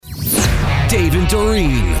Dave and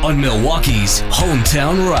Dorene on Milwaukee's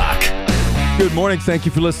Hometown Rock. Good morning. Thank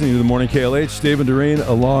you for listening to the Morning KLH. Dave and Dorene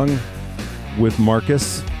along with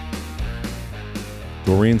Marcus.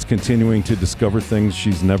 Doreen's continuing to discover things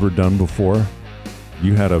she's never done before.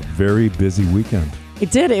 You had a very busy weekend.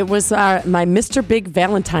 It did. It was my Mr. Big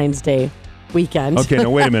Valentine's Day weekend. Okay, now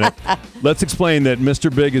wait a minute. Let's explain that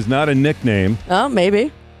Mr. Big is not a nickname. Oh,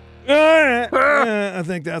 maybe. I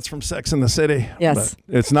think that's from Sex and the City. Yes.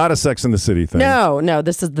 But it's not a Sex and the City thing. No,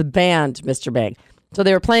 this is the band Mr. Big. So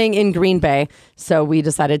they were playing in Green Bay, so we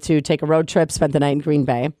decided to take a road trip, spent the night in Green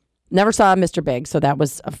Bay. Never saw Mr. Big, so that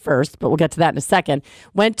was a first, but we'll get to that in a second.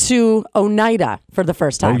 Went to Oneida for the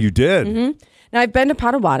first time. Oh, you did? Mm-hmm. Now, I've been to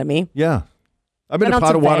Potawatomi. Yeah. I've been to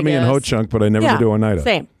Potawatomi and Ho-Chunk, but I never been to Oneida.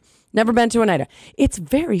 Same. Never been to Oneida. It's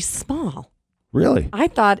very small. Really? I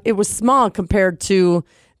thought it was small compared to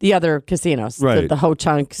the other casinos, right. the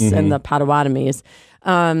Ho-Chunks and the Potawatomis.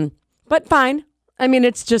 But fine. I mean,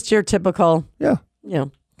 it's just your typical,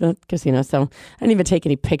 casino. So I didn't even take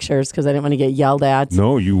any pictures because I didn't want to get yelled at.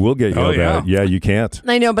 No, you will get yelled at. Yeah, you can't.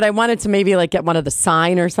 I know, but I wanted to maybe like get one of the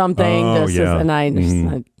sign or something. And I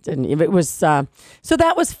didn't. It was so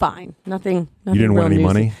that was fine. Nothing. You didn't win any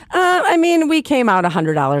money? I mean, we came out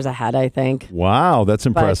 $100 ahead, I think. Wow, that's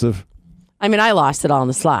impressive. But, I mean, I lost it all in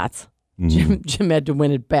the slots. Jim had to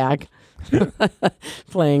win it back.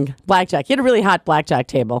 Playing blackjack. He had a really hot blackjack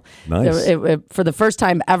table. Nice. For the first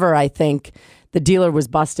time ever, I think the dealer was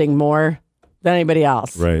busting more than anybody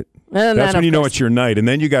else. Right. And that's when you know it's your night, and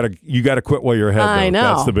then you gotta quit while you're ahead. I know.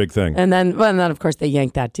 That's the big thing. And then of course they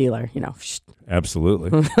yanked that dealer.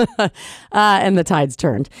 Absolutely. And the tides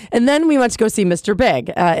turned. And then we went to go see Mr.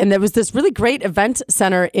 Big, and there was this really great event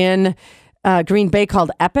center in Green Bay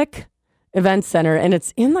called Epic Event Center, and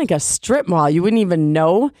it's in like a strip mall. You wouldn't even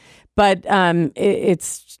know, but it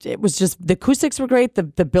was just the acoustics were great.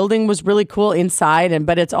 The building was really cool inside,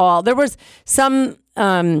 but there was some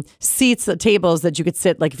seats, tables that you could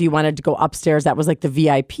sit like if you wanted to go upstairs. That was like the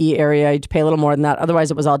VIP area. You'd pay a little more than that. Otherwise,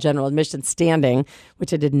 it was all general admission standing,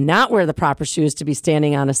 which I did not wear the proper shoes to be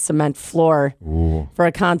standing on a cement floor for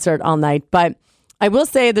a concert all night. But I will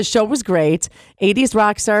say the show was great. 80s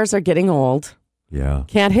rock stars are getting old. Yeah.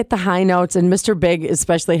 Can't hit the high notes. And Mr. Big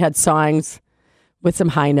especially had songs with some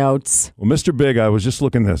high notes. Well, Mr. Big, I was just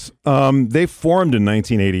looking this. They formed in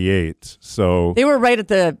 1988. So they were right at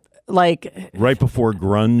the, right before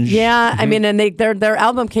grunge. Yeah. I mean, and their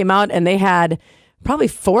album came out and they had probably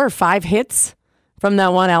 4 or 5 hits from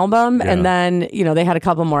that one album. Yeah. And then, they had a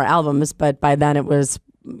couple more albums, but by then it was,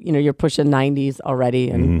 you're pushing 90s already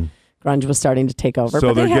and grunge was starting to take over. So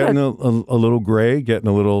but they're getting a little gray, getting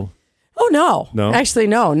a little... Oh, no. No? Actually,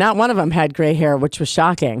 no. Not one of them had gray hair, which was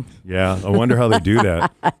shocking. Yeah. I wonder how they do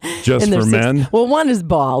that. Just for men? Well, one is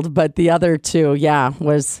bald, but the other two,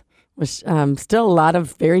 was still a lot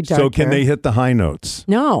of very dark So can hair. They hit the high notes?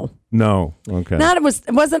 No. Okay.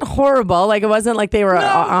 It wasn't horrible. Like, it wasn't like they were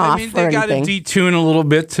off I mean, they got to detune a little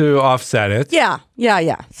bit to offset it. Yeah,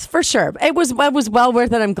 for sure. It was well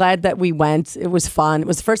worth it. I'm glad that we went. It was fun. It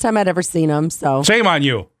was the first time I'd ever seen them. So shame on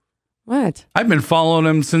you. What? I've been following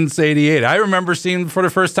him since '88. I remember seeing him for the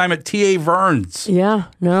first time at T.A. Vern's. Yeah,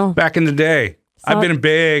 no. Back in the day. I've been a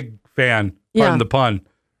big fan, pardon the pun,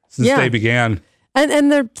 since they began.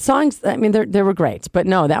 And their songs, I mean, they were great. But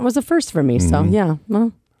no, that was a first for me. So,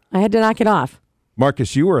 well, I had to knock it off.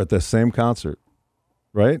 Marcus, you were at this same concert,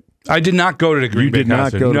 right? I did not go to the Green Bay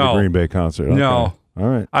concert. You did not go to the Green Bay concert. Okay. No. All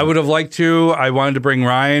right. I would have liked to. I wanted to bring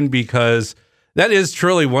Ryan because that is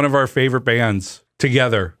truly one of our favorite bands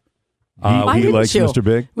together. He likes Mr.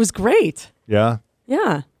 Big? It was great. Yeah?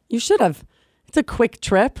 Yeah. You should have. It's a quick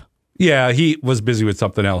trip. Yeah, he was busy with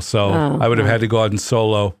something else, so I would have had to go out and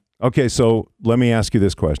solo. Okay, so let me ask you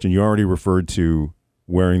this question. You already referred to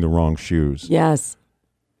wearing the wrong shoes. Yes.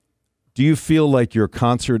 Do you feel like your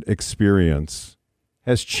concert experience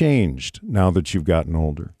has changed now that you've gotten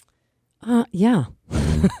older? Yeah.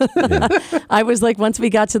 I was like, once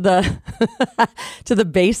we got to the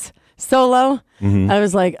bass solo, I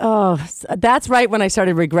was like, oh, that's right when I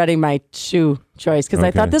started regretting my shoe choice because I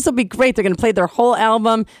thought this will be great. They're going to play their whole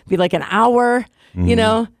album, be like an hour,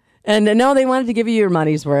 And no, they wanted to give you your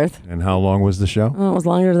money's worth. And how long was the show? Oh, it was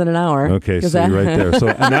longer than an hour. Okay, so you're right there. So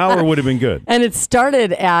an hour would have been good. And it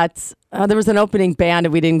started at, there was an opening band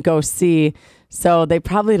and we didn't go see. So they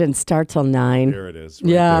probably didn't start till 9. There it is.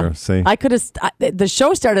 Right there. See? I could have, the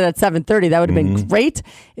show started at 7:30. That would have been great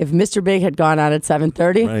if Mr. Big had gone on at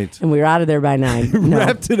 7:30 and we were out of there by 9.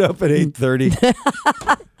 Wrapped it up at 8:30.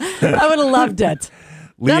 I would have loved it.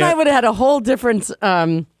 Then I would have had a whole different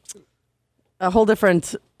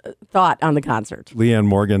thought on the concert. Leanne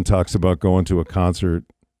Morgan talks about going to a concert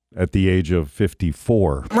at the age of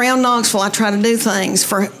 54. Around Knoxville, I try to do things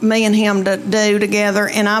for me and him to do together,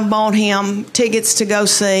 and I bought him tickets to go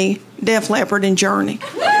see Def Leppard and Journey.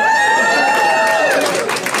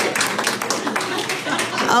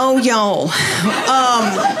 Oh, y'all.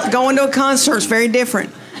 Going to a concert is very different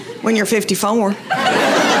when you're 54.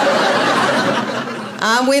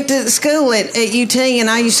 I went to school at UT, and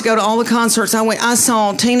I used to go to all the concerts. I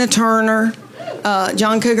saw Tina Turner,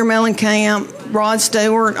 John Cougar Mellencamp, Rod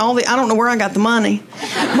Stewart, I don't know where I got the money.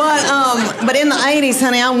 But in the 80s,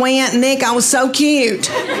 honey, I went. Nick, I was so cute.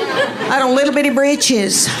 I had on little bitty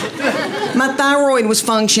britches. My thyroid was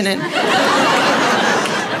functioning.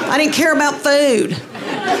 I didn't care about food.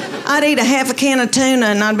 I'd eat a half a can of tuna,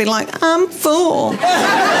 and I'd be like, I'm full. So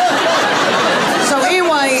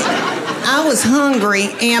anyway, I was hungry,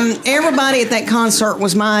 and everybody at that concert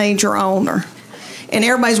was my age or older. And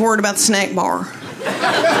everybody's worried about the snack bar.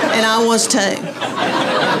 And I was too.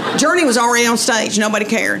 Journey was already on stage. Nobody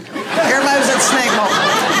cared. Everybody was at the snack bar.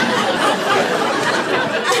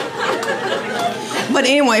 But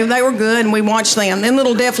anyway, they were good, and we watched them. Then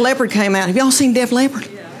little Def Leppard came out. Have y'all seen Def Leppard?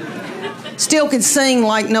 Still could sing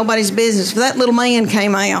like nobody's business. But that little man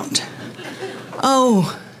came out.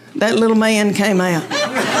 Oh, that little man came out.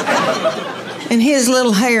 And his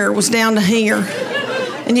little hair was down to here.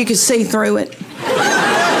 And you could see through it.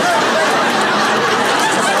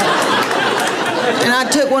 And I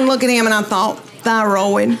took one look at him and I thought,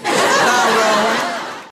 thyroid.